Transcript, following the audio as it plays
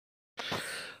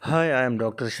Hi, I am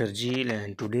Dr. Sharjeel,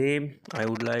 and today I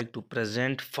would like to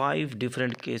present 5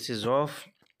 different cases of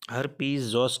herpes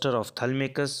zoster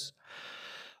ophthalmicus,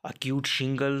 acute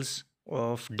shingles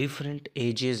of different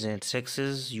ages and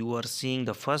sexes. You are seeing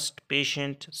the first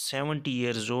patient, 70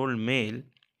 years old male.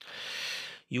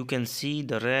 You can see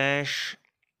the rash,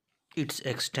 its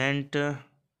extent,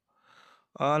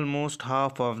 almost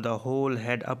half of the whole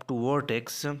head up to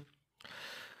vertex.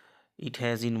 It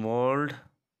has involved,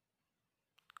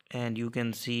 and you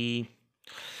can see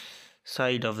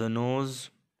side of the nose.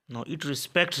 Now it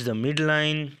respects the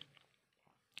midline.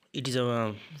 It is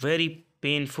a very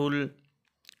painful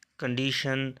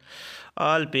condition.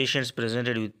 All patients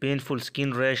presented with painful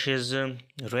skin rashes.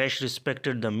 Rash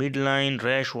respected the midline.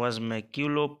 Rash was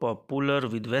maculopapular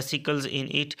with vesicles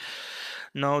in it.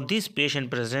 Now this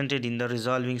patient presented in the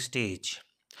resolving stage,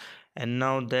 and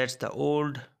now that's the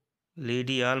old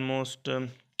lady, almost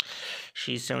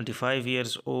she's 75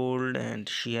 years old, and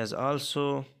she has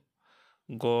also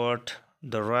got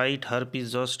the right herpes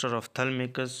zoster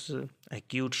ophthalmicus,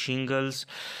 acute shingles.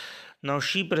 Now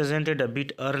she presented a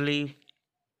bit early.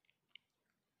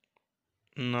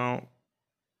 Now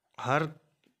her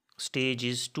stage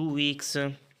is 2 weeks.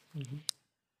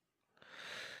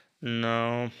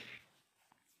 Now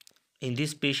in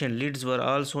this patient, lids were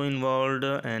also involved,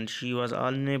 and she was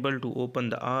unable to open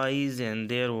the eyes, and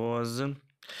there was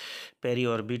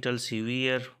periorbital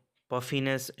severe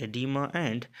puffiness, edema,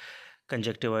 and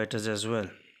conjunctivitis as well.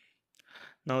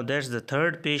 Now that's the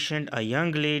third patient, a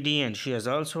young lady, and she has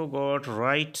also got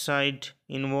right side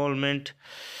involvement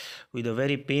with a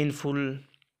very painful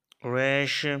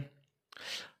rash.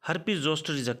 Herpes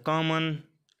zoster is a common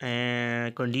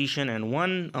condition, and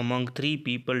 1 among 3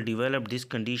 people develop this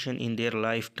condition in their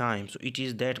lifetime, so it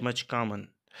is that much common.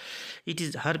 It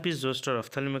is herpes zoster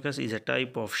ophthalmicus is a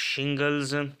type of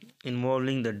shingles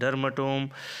involving the dermatome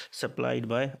supplied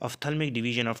by ophthalmic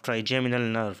division of trigeminal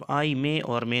nerve. Eye may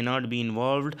or may not be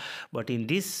involved, but in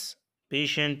this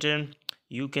patient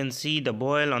you can see the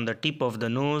boil on the tip of the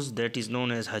nose, that is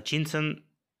known as Hutchinson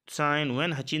sign.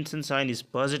 When Hutchinson sign is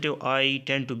positive, eye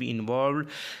tend to be involved.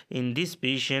 In this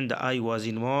patient, the eye was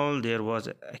involved. There was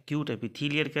acute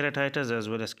epithelial keratitis as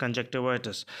well as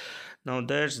conjunctivitis. Now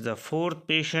that's the fourth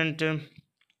patient. The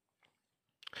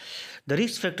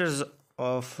risk factors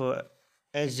of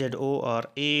HZO are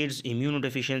AIDS,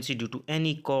 immunodeficiency due to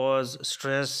any cause,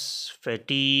 stress,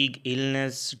 fatigue,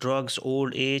 illness, drugs,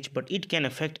 old age, but it can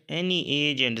affect any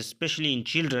age and especially in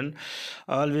children.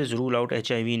 Always rule out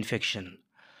HIV infection.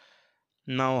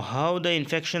 Now, how the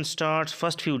infection starts: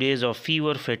 first few days of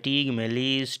fever, fatigue,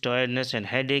 malaise, tiredness and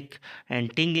headache,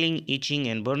 and tingling, itching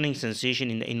and burning sensation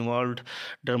in the involved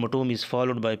dermatome is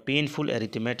followed by painful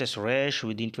erythematous rash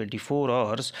within 24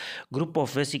 hours. Group of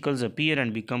vesicles appear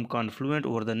and become confluent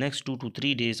over the next 2 to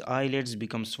 3 days. Eyelids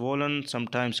become swollen.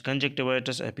 Sometimes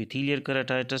conjunctivitis, epithelial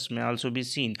keratitis may also be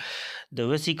seen. The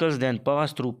vesicles then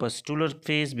pass through pustular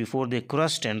phase before they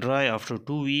crust and dry. After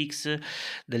 2 weeks,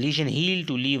 the lesion heal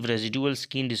to leave residual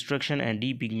skin destruction and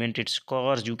depigmented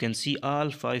scars. You can see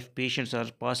all 5 patients are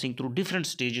passing through different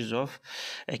stages of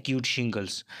acute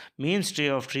shingles. Mainstay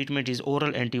of treatment is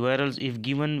oral antivirals. If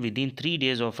given within 3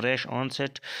 days of rash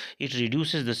onset, it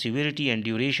reduces the severity and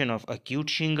duration of acute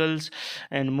shingles,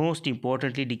 and most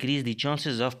importantly decrease the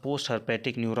chances of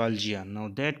post-herpetic neuralgia. Now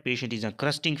that patient is in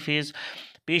crusting phase.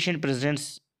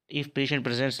 If patient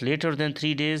presents later than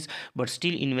 3 days but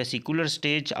still in vesicular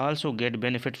stage, also get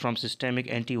benefit from systemic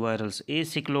antivirals.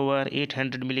 Acyclovir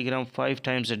 800 mg 5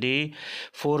 times a day,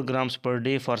 4 grams per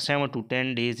day for 7 to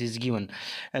 10 days is given.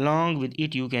 Along with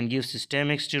it, you can give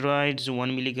systemic steroids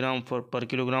 1 milligram per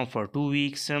kilogram for 2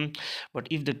 weeks. But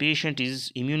if the patient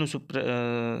is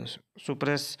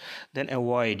immunosuppressed, then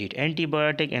avoid it.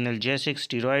 Antibiotic, analgesic,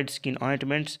 steroid, skin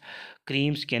ointments,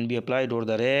 creams can be applied over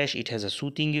the rash. It has a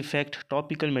soothing effect.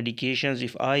 Topical medications,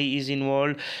 if eye is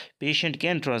involved, patient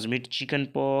can transmit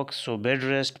chickenpox, so bed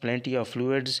rest, plenty of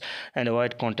fluids, and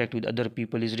avoid contact with other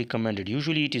people is recommended.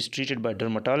 Usually it is treated by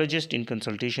dermatologist in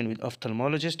consultation with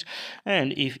ophthalmologist,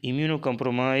 and if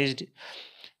immunocompromised,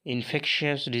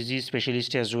 infectious disease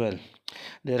specialist as well.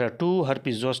 There are 2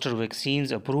 herpes zoster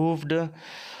vaccines approved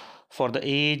for the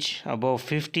age above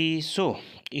 50, so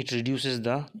it reduces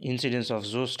the incidence of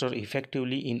zoster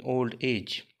effectively in old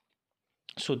age.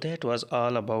 So that was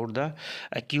all about the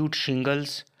acute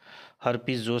shingles,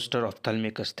 herpes zoster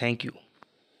ophthalmicus. Thank you.